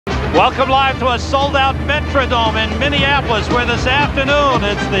Welcome live to a sold-out Metrodome in Minneapolis, where this afternoon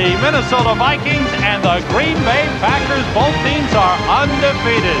it's the Minnesota Vikings and the Green Bay Packers. Both teams are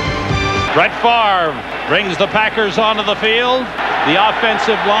undefeated. Brett Favre brings the Packers onto the field. The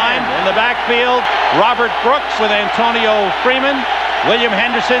offensive line in the backfield. Robert Brooks with Antonio Freeman. William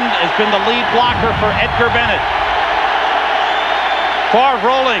Henderson has been the lead blocker for Edgar Bennett. Favre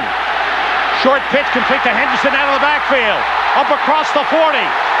rolling. Short pitch complete to Henderson out of the backfield. Up across the 40.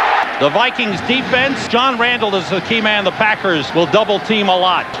 The Vikings defense, John Randall is the key man. The Packers will double team a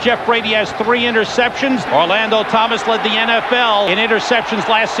lot. Jeff Brady has 3 interceptions. Orlando Thomas led the NFL in interceptions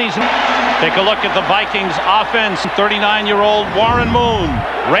last season. Take a look at the Vikings offense. 39-year-old Warren Moon.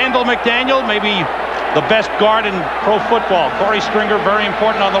 Randall McDaniel, maybe the best guard in pro football. Corey Stringer, very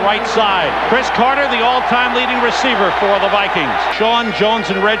important on the right side. Chris Carter, the all-time leading receiver for the Vikings. Sean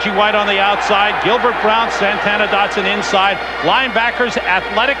Jones and Reggie White on the outside. Gilbert Brown, Santana Dotson inside. Linebackers,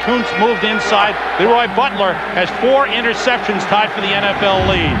 athletic Kuntz moved inside. Leroy Butler has 4 interceptions, tied for the NFL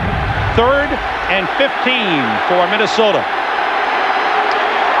lead. 3rd and 15 for Minnesota.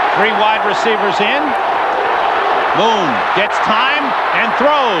 3 wide receivers in. Moon gets time and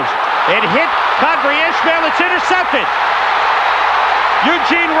throws. It hit Favre Ishmael. It's intercepted.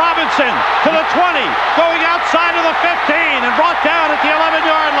 Eugene Robinson to the 20, going outside of the 15 and brought down at the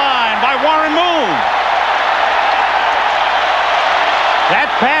 11-yard line by Warren Moon.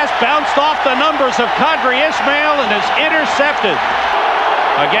 That pass bounced off the numbers of Favre Ishmael and is intercepted.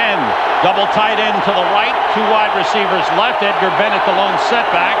 Again, double tight end to the right, 2 wide receivers left. Edgar Bennett, the lone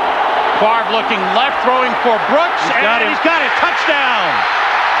setback. Favre looking left, throwing for Brooks, and he's got it. Touchdown.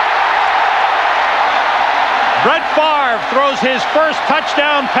 Brett Favre throws his first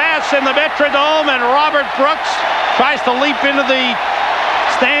touchdown pass in the Metrodome, and Robert Brooks tries to leap into the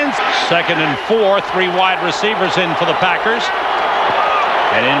stands. 2nd and 4, 3 wide receivers in for the Packers.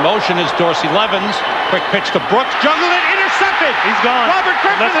 And in motion is Dorsey Levens. Quick pitch to Brooks. Juggled it, intercepted. He's gone. Robert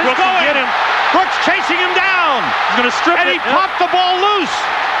Griffin is going. Get him. Brooks chasing him down. He's going to strip it. And he popped the ball loose.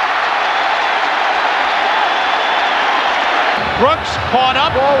 Brooks caught up.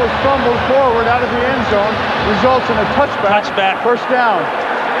 The ball was fumbled forward out of the end zone. Results in a touchback. First down.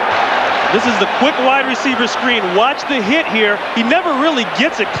 This is the quick wide receiver screen. Watch the hit here. He never really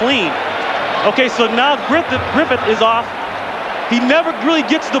gets it clean. Okay, so now Griffith is off. He never really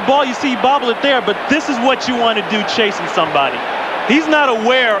gets the ball. You see, he bobbled it there, but this is what you want to do chasing somebody. He's not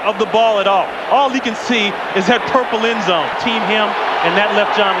aware of the ball at all. All he can see is that purple end zone. Team him, and that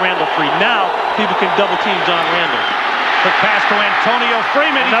left John Randall free. Now, people can double team John Randall. Quick pass to Antonio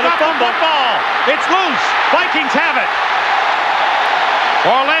Freeman. Another fumble. Football. It's loose. Vikings have it.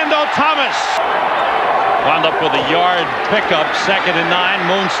 Orlando Thomas wound up with a yard pickup. 2nd and 9.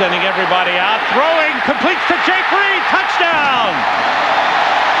 Moon sending everybody out. Throwing. Completes to Jake Reed. Touchdown.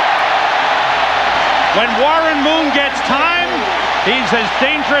 When Warren Moon gets time, he's as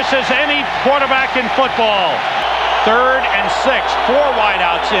dangerous as any quarterback in football. 3rd and 6, 4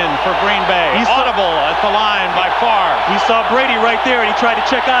 wideouts in for Green Bay. He's audible at the line by Favre. He saw Brady right there, and he tried to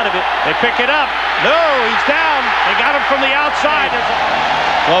check out of it. They pick it up. No, he's down. They got him from the outside.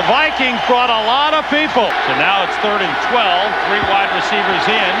 The Vikings brought a lot of people. So now it's 3rd and 12, 3 wide receivers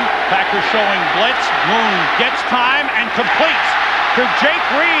in. Packers showing blitz. Moon gets time and completes to Jake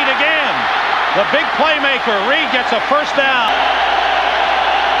Reed again. The big playmaker. Reed gets a first down.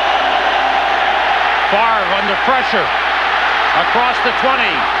 Favre under pressure. Across the 20,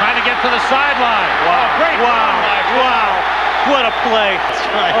 trying to get to the sideline. Wow. Great. Wow. What a play. That's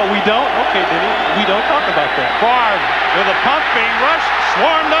right. Oh, we don't? Okay, Denny. We don't talk about that. Favre with a pump being rushed,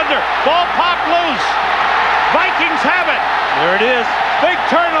 swarmed under. Ball popped loose. Vikings have it. There it is. Big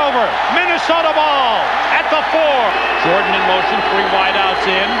turnover. Minnesota ball at the 4. Jordan in motion, 3 wideouts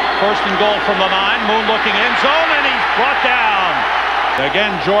in. 1st and goal from the 9. Moon looking in zone, and he's brought down.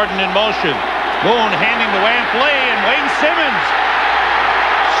 Again, Jordan in motion. Moon handing to Amp Lee, and Wayne Simmons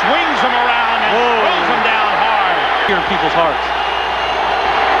swings him around and throws him down hard. Here in people's hearts.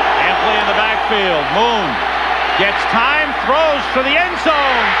 Amp Lee in the backfield. Moon gets time, throws for the end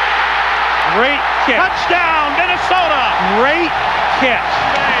zone. Great catch. Touchdown, Minnesota. Great catch.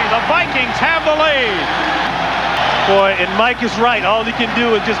 The Vikings have the lead. Boy, and Mike is right. All he can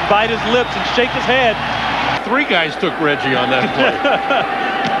do is just bite his lips and shake his head. 3 guys took Reggie on that play.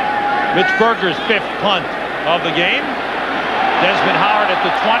 Mitch Berger's 5th punt of the game. Desmond Howard at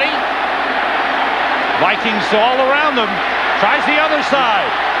the 20. Vikings all around them. Tries the other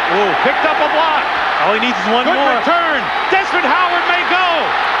side. Picked up a block. All he needs is one more. Good return. Desmond Howard may go.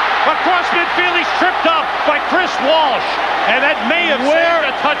 Across midfield, he's tripped up by Chris Walsh. And that may have saved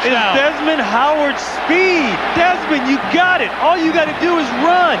a touchdown. Is Desmond Howard's speed? Desmond, you got it. All you got to do is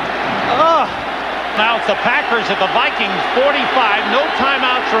run. Now it's the Packers at the Vikings 45. No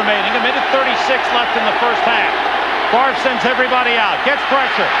timeouts remaining. A minute 36 left in the first half. Favre sends everybody out. Gets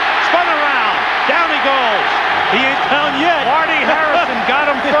pressure. Spun around. Down he goes. He ain't down yet. Marty Harrison got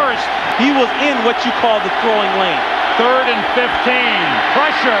him first. He was in what you call the throwing lane. 3rd and 15.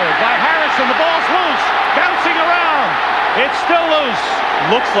 Pressure by Harrison. The ball's loose. Bouncing around. It's still loose.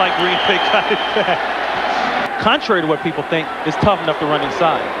 Looks like Green Bay got it back. Contrary to what people think, it's tough enough to run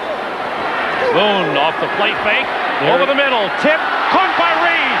inside. Boone off the plate fake. Over the middle. Tip. Caught by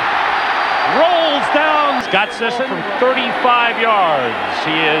Reed. Rolls down. Scott Sisson from 35 yards.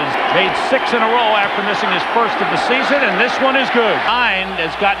 He has made 6 in a row after missing his first of the season, and this one is good. Hind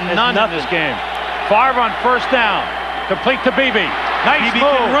has gotten none in this game. Favre on first down. Complete to Beebe. Nice Beebe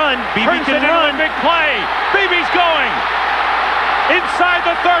move. can run. Beebe can run. Big play. Beebe's going. Inside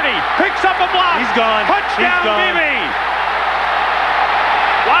the 30. Picks up a block. He's gone. Touchdown, Beebe.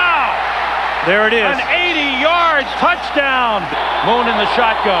 Wow. There it is. An 80-yard touchdown. Moon in the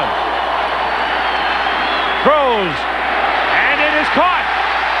shotgun. Throws. And it is caught.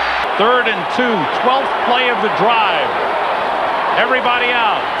 3rd and 2. 12th play of the drive. Everybody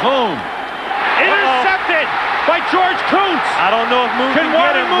out. Moon. Intercepted by George Kuntz. I don't know if Moon can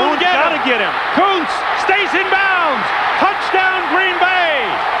get him. Moon's got to get him. Kuntz stays in bounds. Touchdown, Green Bay.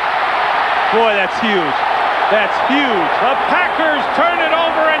 Boy, that's huge. That's huge. The Packers turn it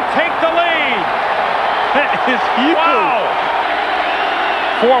over and take the lead. That is huge. Wow.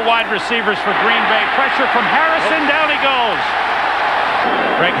 4 wide receivers for Green Bay. Pressure from Harrison. Down he goes.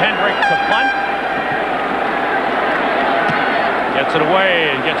 Greg Hendricks to punt. Gets it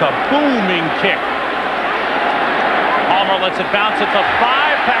away and gets a booming kick. Palmer lets it bounce at the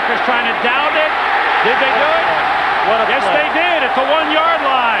 5. Packers trying to down it. Did they do it? Yes, they did at the 1-yard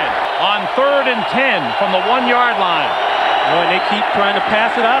line. On 3rd and 10 from the 1-yard line. Boy, they keep trying to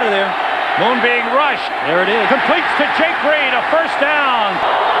pass it out of there. Moon being rushed. There it is. Completes to Jake Reed, a first down.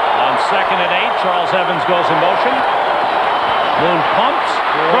 On 2nd and 8, Charles Evans goes in motion. Moon pumps,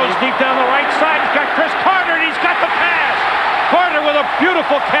 throws deep down the right side. He's got Chris Carter, and he's got the pass. Carter with a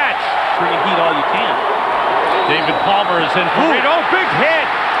beautiful catch. Bring the heat all you can. David Palmer is in for Reed. Oh, big hit.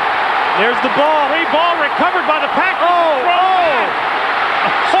 There's the ball. Free ball recovered by the Packers.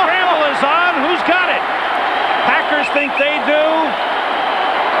 Scramble is on. Who's got it? Packers think they do.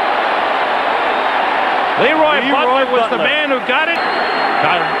 Leroy Butler was the man who got it.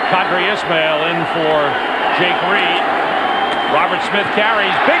 Kadri Ismail in for Jake Reed. Robert Smith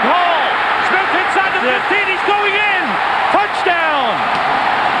carries. Big hole. Smith inside the 15. He's going in. Touchdown.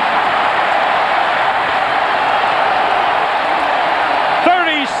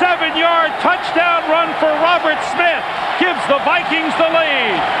 Seven-yard touchdown run for Robert Smith gives the Vikings the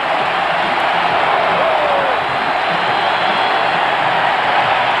lead.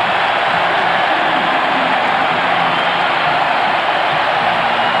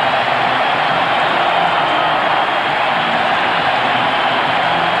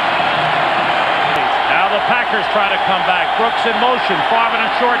 Now the Packers try to come back. Brooks in motion. Favre in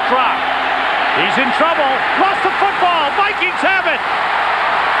a short drop. He's in trouble. Lost the football. Vikings have it.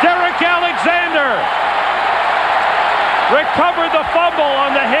 Derek Alexander recovered the fumble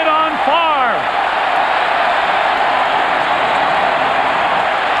on the hit on Favre.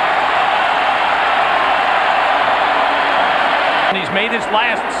 He's made his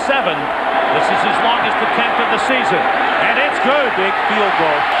last 7. This is his longest attempt of the season. And it's good. Big field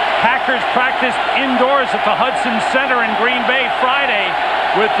goal. Packers practiced indoors at the Hudson Center in Green Bay Friday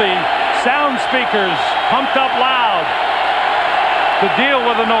with the sound speakers pumped up loud to deal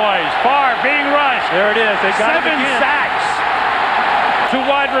with the noise. Favre being rushed. There it is. They got 7 sacks. 2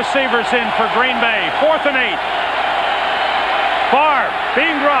 wide receivers in for Green Bay. 4th and 8. Favre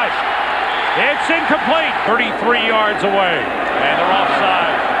being rushed. It's incomplete. 33 yards away. And they're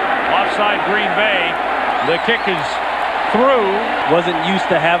offside. Offside Green Bay. The kick is through. Wasn't used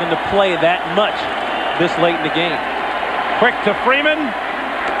to having to play that much this late in the game. Quick to Freeman.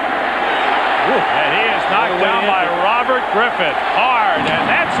 And he is knocked down by Robert Griffin. Hard, and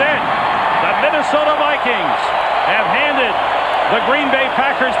that's it. The Minnesota Vikings have handed the Green Bay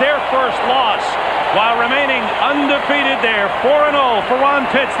Packers their first loss while remaining undefeated there. 4-0 for Ron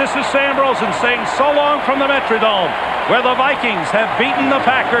Pitts. This is Sam Rosen saying so long from the Metrodome, where the Vikings have beaten the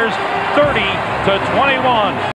Packers 30-21.